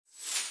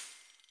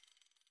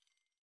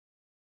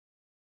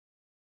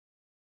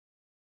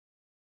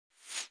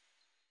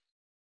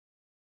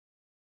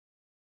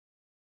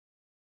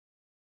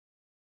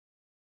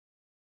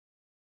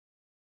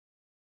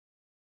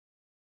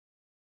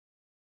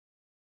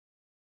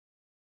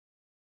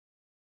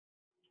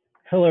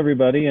Hello,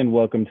 everybody, and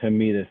welcome to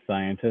Meet a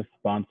Scientist,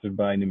 sponsored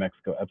by New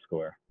Mexico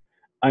EPSCoR.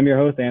 I'm your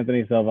host,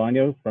 Anthony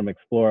Salvano from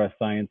Explora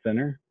Science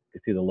Center. You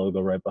can see the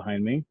logo right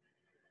behind me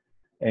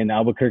in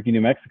Albuquerque, New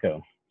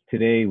Mexico.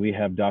 Today, we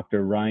have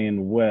Dr.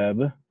 Ryan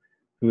Webb,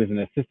 who is an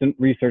assistant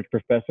research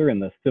professor in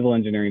the Civil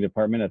Engineering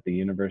Department at the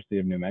University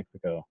of New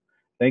Mexico.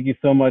 Thank you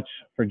so much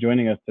for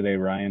joining us today,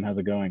 Ryan. How's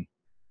it going?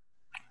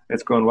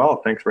 It's going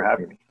well. Thanks for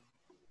having me.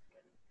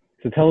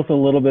 So tell us a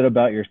little bit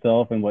about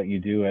yourself and what you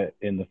do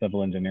in the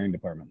Civil Engineering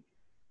Department.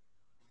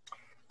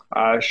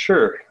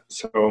 Sure.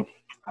 So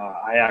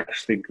I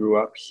actually grew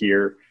up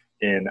here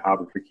in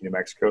Albuquerque, New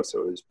Mexico.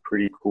 So it was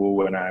pretty cool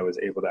when I was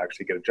able to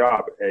actually get a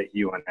job at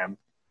UNM.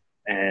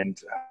 And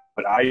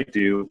what I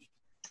do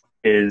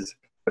is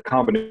a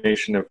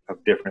combination of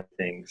different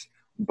things,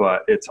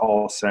 but it's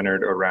all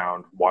centered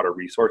around water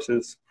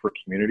resources for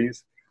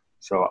communities.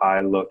 So I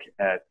look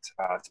at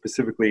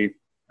specifically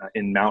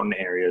in mountain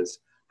areas,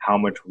 how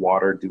much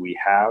water do we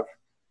have?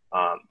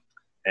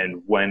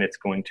 And when it's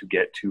going to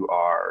get to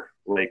our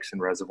lakes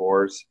and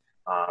reservoirs,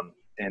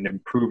 and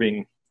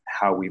improving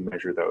how we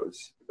measure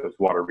those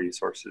water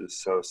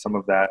resources. So some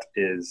of that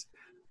is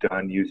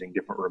done using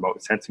different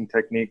remote sensing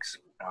techniques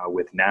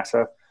with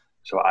NASA.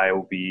 So I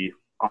will be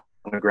on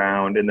the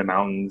ground in the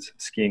mountains,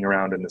 skiing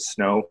around in the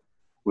snow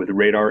with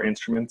radar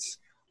instruments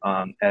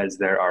as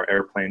there are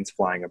airplanes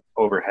flying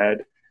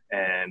overhead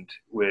and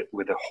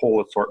with a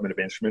whole assortment of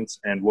instruments.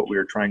 And what we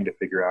are trying to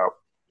figure out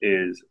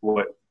is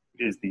what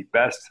is the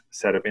best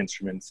set of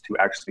instruments to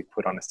actually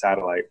put on a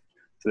satellite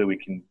so that we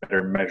can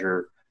better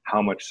measure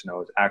how much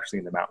snow is actually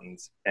in the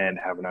mountains and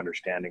have an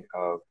understanding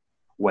of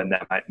when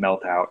that might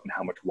melt out and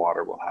how much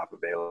water we'll have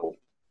available.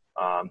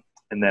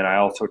 And then I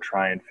also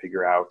try and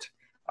figure out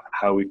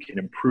how we can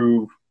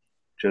improve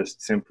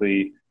just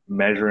simply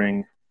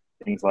measuring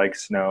things like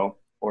snow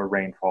or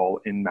rainfall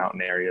in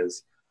mountain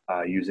areas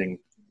using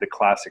the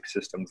classic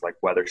systems like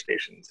weather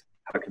stations.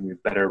 How can we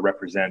better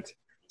represent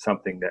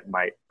something that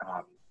might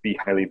be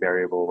highly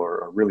variable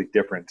or really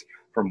different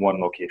from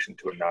one location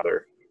to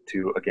another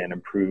to, again,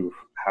 improve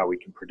how we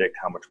can predict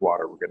how much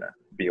water we're going to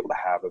be able to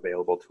have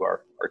available to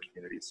our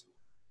communities.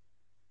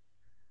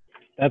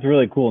 That's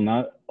really cool.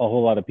 Not a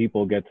whole lot of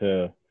people get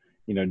to,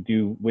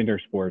 do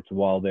winter sports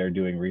while they're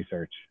doing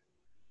research.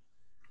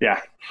 Yeah,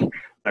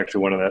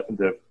 actually one of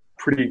the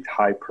pretty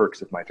high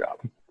perks of my job.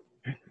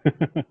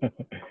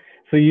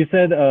 So you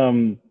said,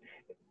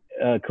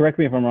 correct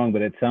me if I'm wrong,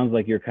 but it sounds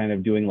like you're kind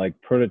of doing like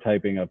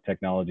prototyping of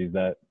technologies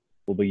that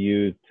will be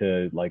used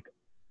to like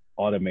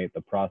automate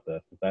the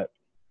process. Is that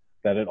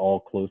at all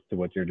close to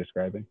what you're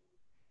describing?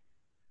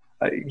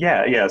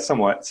 Yeah,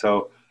 somewhat.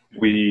 So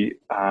we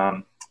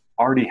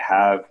already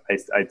have,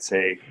 I'd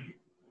say,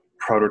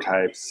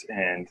 prototypes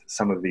and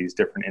some of these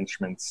different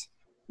instruments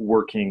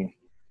working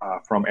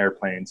from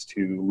airplanes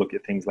to look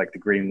at things like the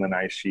Greenland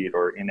ice sheet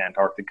or in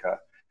Antarctica.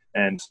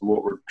 And so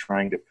what we're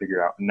trying to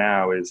figure out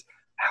now is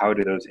how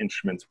do those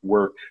instruments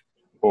work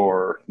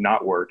or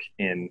not work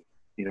in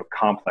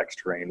complex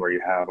terrain where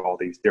you have all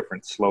these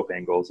different slope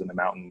angles in the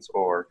mountains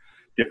or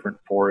different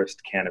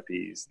forest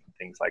canopies and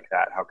things like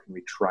that. How can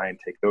we try and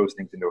take those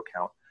things into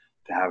account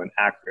to have an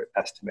accurate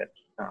estimate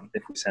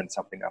if we send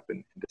something up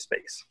into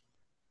space?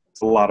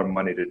 It's a lot of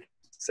money to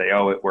say,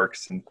 oh, it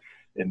works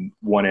in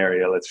one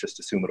area, let's just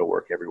assume it'll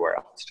work everywhere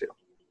else too.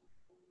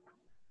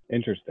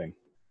 Interesting.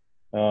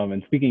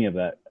 And speaking of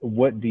that,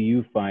 what do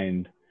you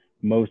find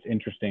most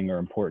interesting or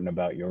important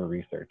about your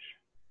research?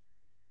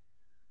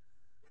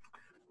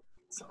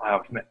 So,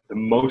 the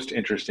most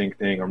interesting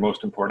thing or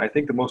most important, I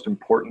think the most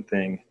important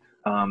thing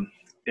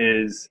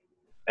is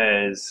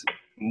as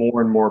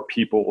more and more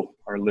people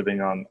are living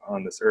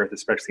on this earth,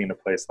 especially in a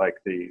place like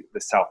the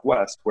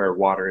Southwest, where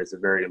water is a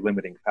very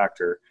limiting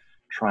factor,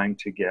 trying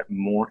to get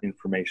more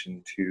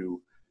information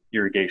to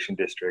irrigation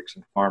districts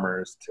and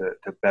farmers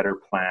to better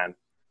plan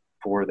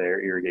for their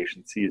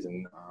irrigation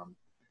season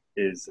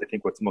is, I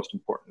think, what's most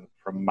important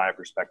from my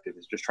perspective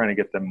is just trying to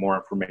get them more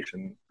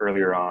information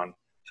earlier on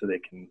so they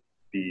can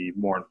be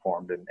more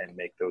informed and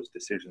make those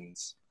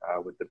decisions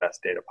with the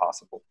best data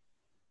possible.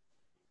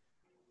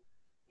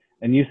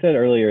 And you said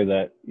earlier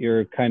that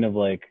you're kind of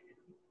like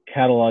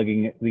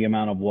cataloging the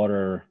amount of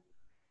water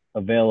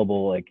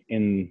available, like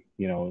in,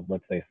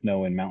 let's say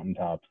snow and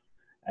mountaintops,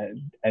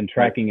 and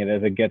tracking it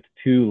as it gets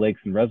to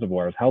lakes and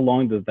reservoirs. How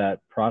long does that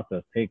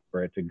process take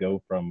for it to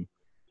go from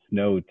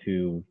snow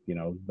to,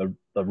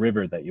 the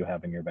river that you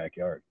have in your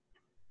backyard?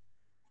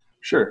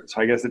 Sure. So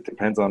I guess it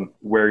depends on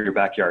where your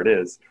backyard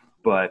is,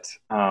 but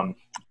a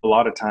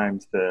lot of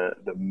times the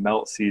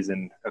melt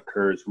season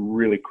occurs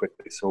really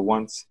quickly. So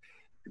once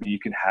you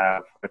can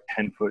have a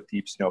 10-foot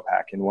deep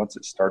snowpack, and once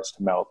it starts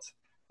to melt,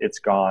 it's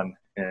gone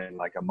in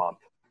like a month.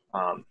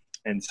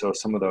 And so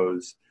some of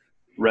those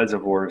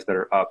reservoirs that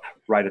are up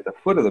right at the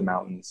foot of the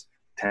mountains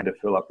tend to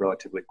fill up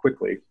relatively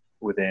quickly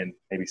within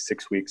maybe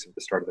 6 weeks of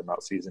the start of the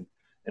melt season.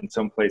 And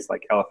some place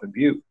like Elephant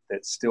Butte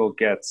that still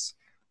gets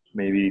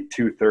maybe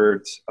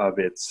 2/3 of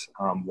its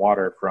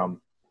water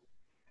from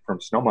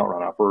snowmelt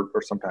runoff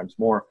or sometimes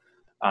more,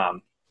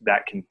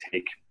 that can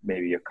take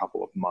maybe a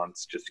couple of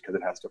months just because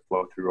it has to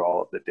flow through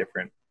all of the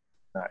different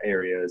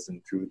areas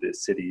and through the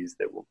cities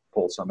that will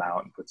pull some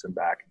out and put some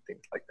back and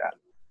things like that.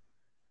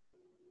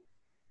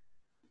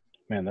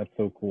 Man, that's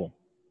so cool.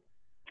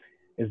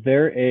 Is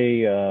there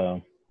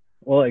a,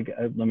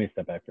 let me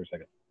step back for a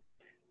second.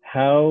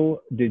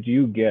 How did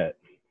you get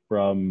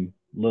from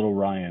little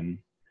Ryan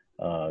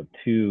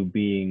to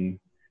being,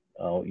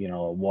 a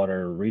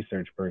water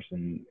research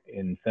person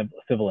in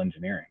civil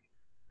engineering?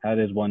 How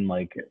does one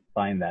like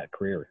find that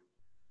career?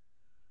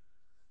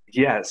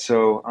 Yeah,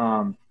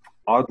 so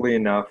oddly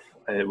enough,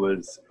 it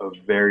was a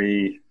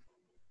very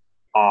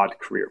odd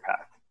career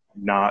path,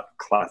 not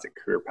classic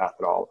career path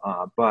at all.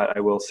 But I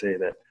will say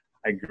that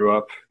I grew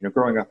up,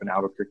 growing up in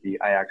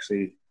Albuquerque, I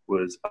actually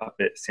was up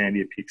at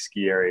Sandia Peak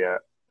ski area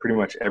pretty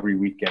much every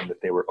weekend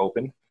that they were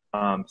open.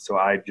 So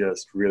I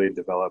just really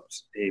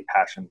developed a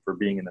passion for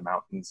being in the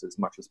mountains as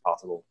much as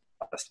possible,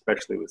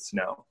 especially with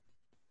snow.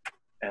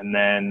 And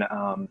then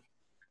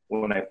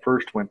when I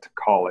first went to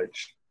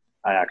college,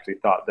 I actually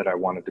thought that I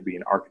wanted to be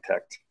an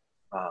architect.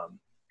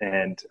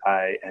 And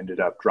I ended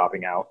up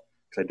dropping out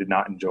because I did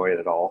not enjoy it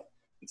at all.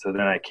 And so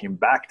then I came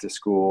back to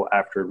school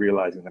after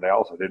realizing that I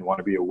also didn't want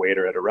to be a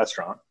waiter at a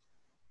restaurant.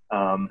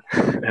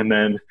 And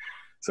then,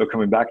 so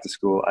coming back to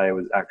school, I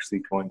was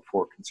actually going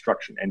for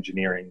construction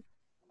engineering.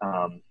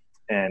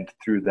 And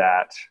through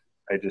that,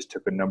 I just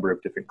took a number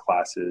of different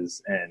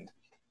classes and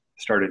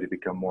started to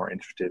become more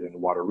interested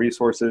in water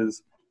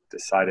resources,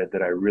 decided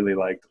that I really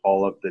liked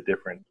all of the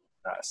different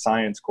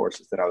science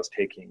courses that I was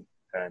taking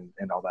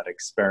and all that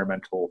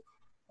experimental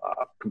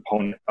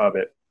component of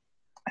it.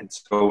 And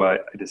so I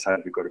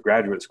decided to go to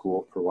graduate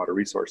school for water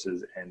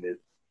resources, and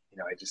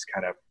I just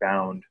kind of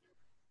found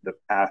the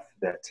path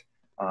that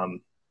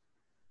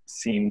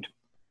seemed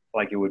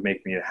like it would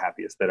make me the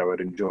happiest, that I would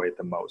enjoy it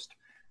the most.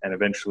 And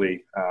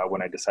eventually,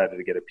 when I decided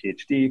to get a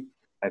PhD,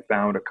 I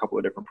found a couple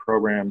of different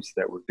programs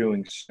that were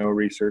doing snow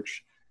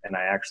research, and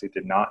I actually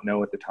did not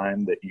know at the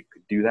time that you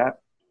could do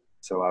that.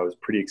 So I was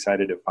pretty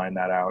excited to find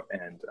that out.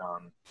 And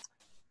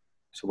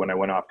so when I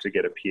went off to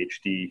get a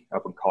PhD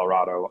up in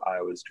Colorado, I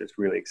was just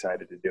really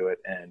excited to do it.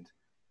 And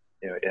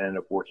it ended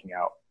up working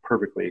out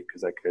perfectly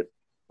because I could,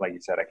 like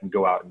you said, I can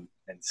go out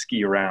and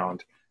ski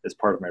around as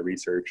part of my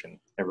research. And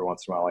every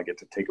once in a while I get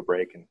to take a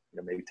break and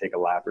maybe take a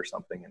lap or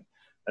something. And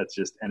that's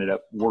just ended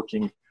up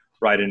working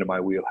right into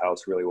my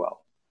wheelhouse really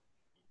well.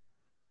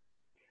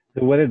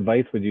 So what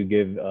advice would you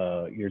give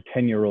your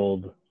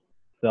 10-year-old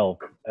self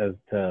as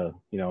to,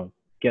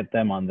 get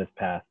them on this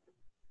path?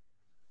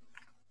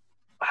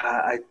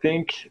 I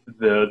think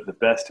the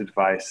best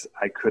advice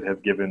I could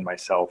have given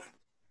myself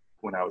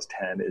when I was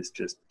 10 is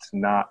just to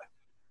not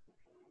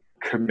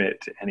commit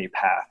to any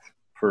path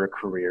for a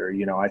career.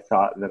 I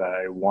thought that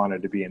I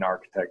wanted to be an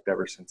architect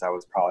ever since I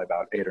was probably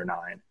about 8 or 9.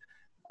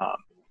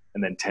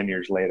 And then 10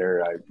 years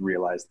later, I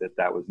realized that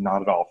that was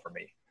not at all for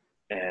me.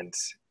 And,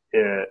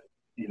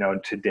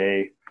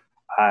 today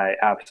I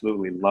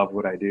absolutely love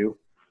what I do.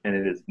 And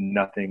it is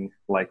nothing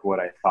like what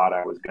I thought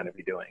I was going to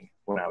be doing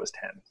when I was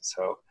 10.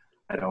 So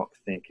I don't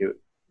think it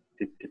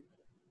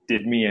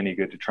did me any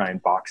good to try and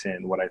box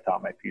in what I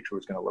thought my future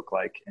was going to look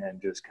like,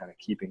 and just kind of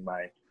keeping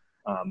my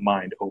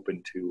mind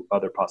open to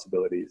other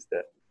possibilities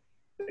that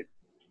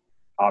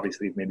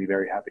obviously made me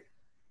very happy.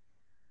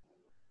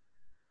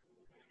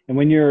 And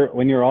when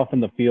you're off in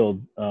the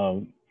field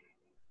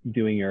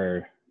doing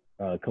your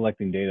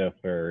collecting data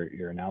for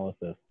your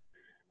analysis,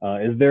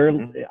 is there,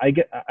 I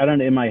don't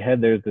know, in my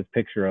head, there's this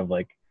picture of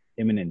like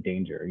imminent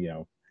danger,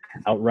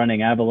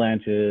 outrunning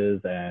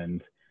avalanches,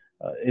 and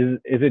is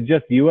it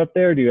just you up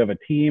there? Do you have a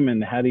team,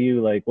 and how do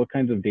you, what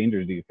kinds of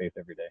dangers do you face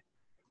every day?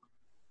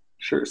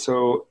 Sure.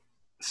 So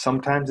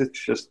sometimes it's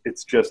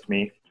just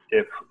me.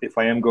 If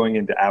I am going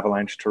into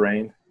avalanche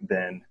terrain,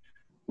 then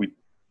we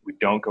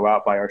don't go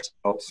out by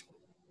ourselves.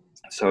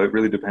 So it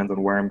really depends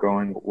on where I'm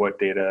going, what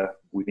data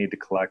we need to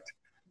collect.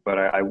 But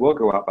I will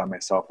go out by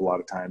myself a lot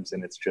of times,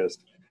 and it's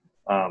just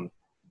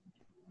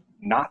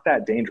not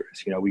that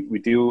dangerous. We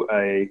do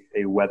a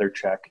weather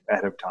check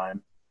ahead of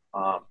time,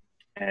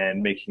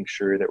 and making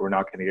sure that we're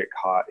not going to get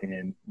caught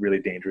in really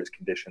dangerous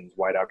conditions,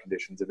 whiteout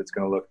conditions. If it's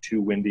going to look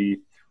too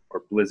windy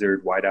or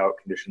blizzard, whiteout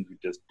conditions, we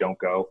just don't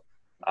go.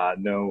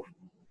 No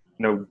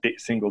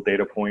single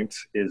data point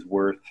is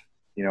worth,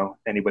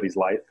 anybody's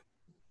life.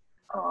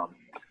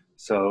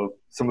 So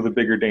some of the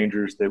bigger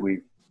dangers that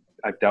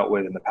I've dealt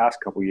with in the past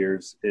couple of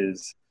years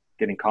is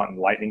getting caught in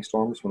lightning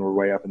storms when we're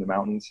way up in the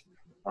mountains.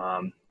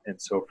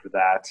 And so for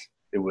that,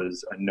 it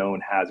was a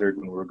known hazard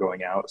when we were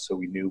going out. So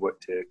we knew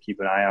what to keep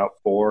an eye out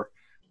for.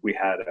 We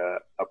had a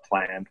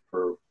plan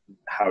for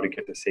how to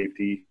get to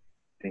safety,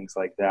 things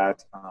like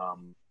that.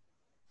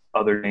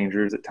 Other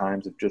dangers at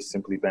times have just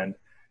simply been,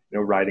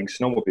 riding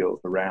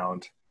snowmobiles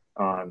around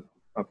on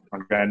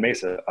Grand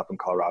Mesa up in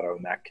Colorado.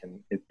 And that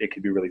it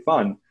can be really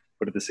fun,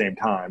 but at the same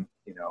time,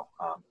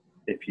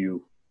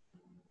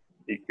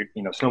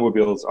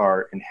 snowmobiles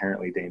are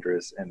inherently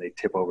dangerous, and they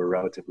tip over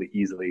relatively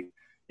easily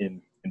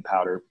in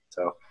powder.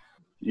 So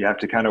you have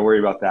to kind of worry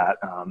about that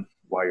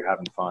while you're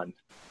having fun,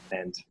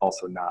 and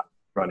also not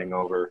running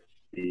over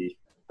the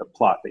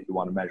plot that you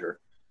want to measure.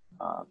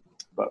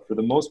 But for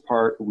the most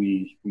part,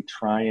 we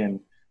try and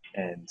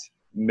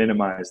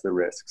minimize the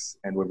risks.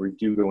 And when we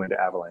do go into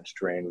avalanche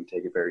terrain, we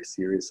take it very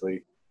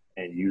seriously.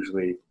 And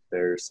usually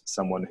there's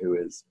someone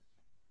who has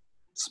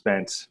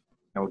spent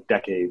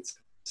decades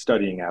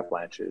studying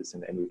avalanches,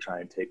 and we try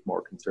and take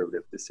more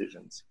conservative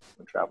decisions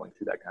when traveling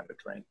through that kind of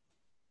terrain.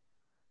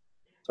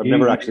 So I've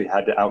never actually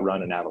had to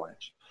outrun an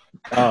avalanche.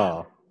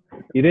 Oh,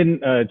 you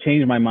didn't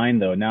change my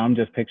mind though. Now I'm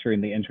just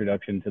picturing the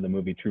introduction to the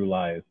movie True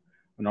Lies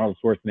when Arnold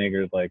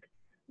Schwarzenegger is like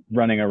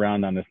running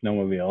around on a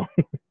snowmobile.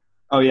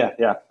 Oh yeah,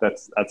 yeah.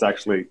 That's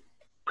actually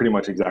pretty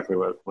much exactly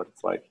what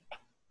it's like.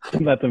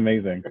 That's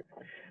amazing.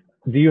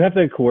 Do you have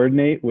to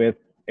coordinate with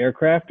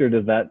aircraft, or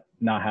does that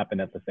not happen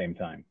at the same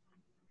time?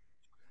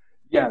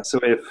 Yeah, so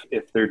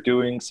if they're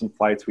doing some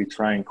flights, we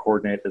try and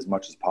coordinate as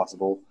much as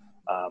possible.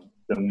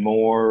 The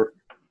more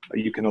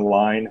you can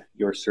align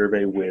your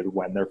survey with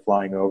when they're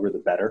flying over, the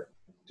better,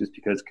 just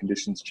because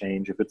conditions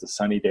change. If it's a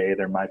sunny day,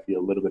 there might be a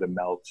little bit of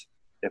melt.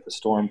 If a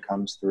storm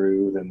comes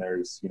through, then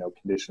there's,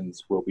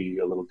 conditions will be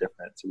a little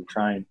different. So we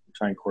try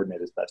and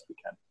coordinate as best we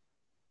can.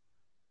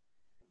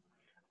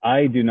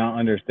 I do not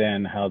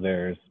understand how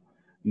there's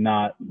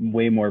not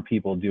way more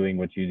people doing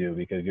what you do,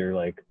 because you're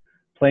like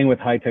playing with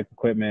high-tech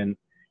equipment,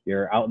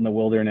 you're out in the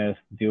wilderness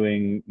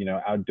doing,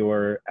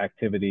 outdoor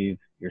activities,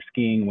 you're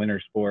skiing winter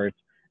sports,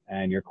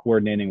 and you're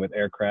coordinating with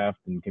aircraft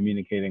and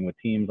communicating with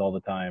teams all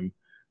the time.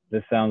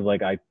 This sounds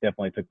like I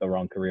definitely took the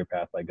wrong career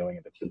path by going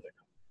into physics.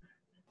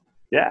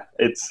 Yeah,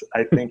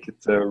 I think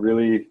it's a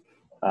really,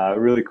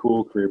 really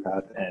cool career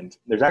path, and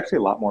there's actually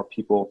a lot more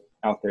people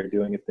out there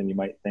doing it than you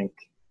might think.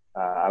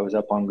 I was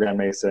up on Grand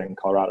Mesa in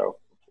Colorado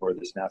for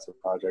this NASA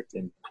project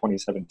in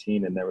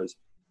 2017, and there was,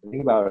 I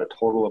think, about a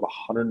total of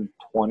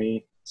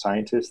 120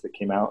 scientists that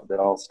came out that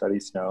all study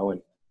snow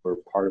and were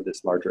part of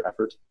this larger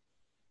effort.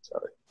 So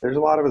there's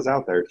a lot of us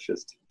out there. It's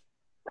just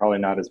probably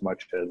not as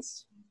much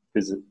as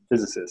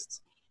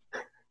physicists.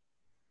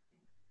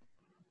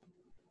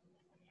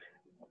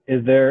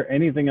 Is there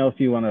anything else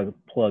you want to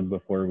plug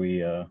before we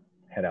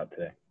head out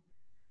today?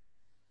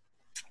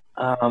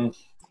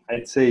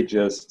 I'd say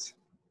just,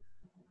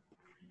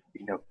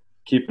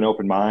 keep an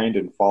open mind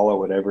and follow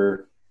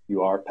whatever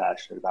you are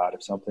passionate about.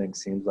 If something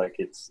seems like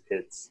it's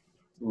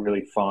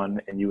really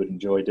fun and you would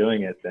enjoy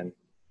doing it, then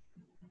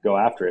go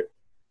after it.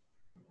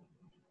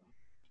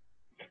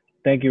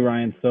 Thank you,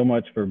 Ryan, so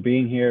much for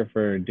being here,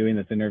 for doing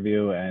this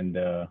interview. And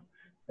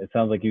it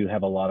sounds like you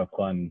have a lot of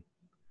fun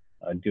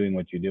doing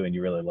what you do, and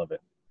you really love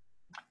it.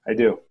 I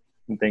do.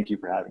 And thank you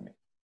for having me.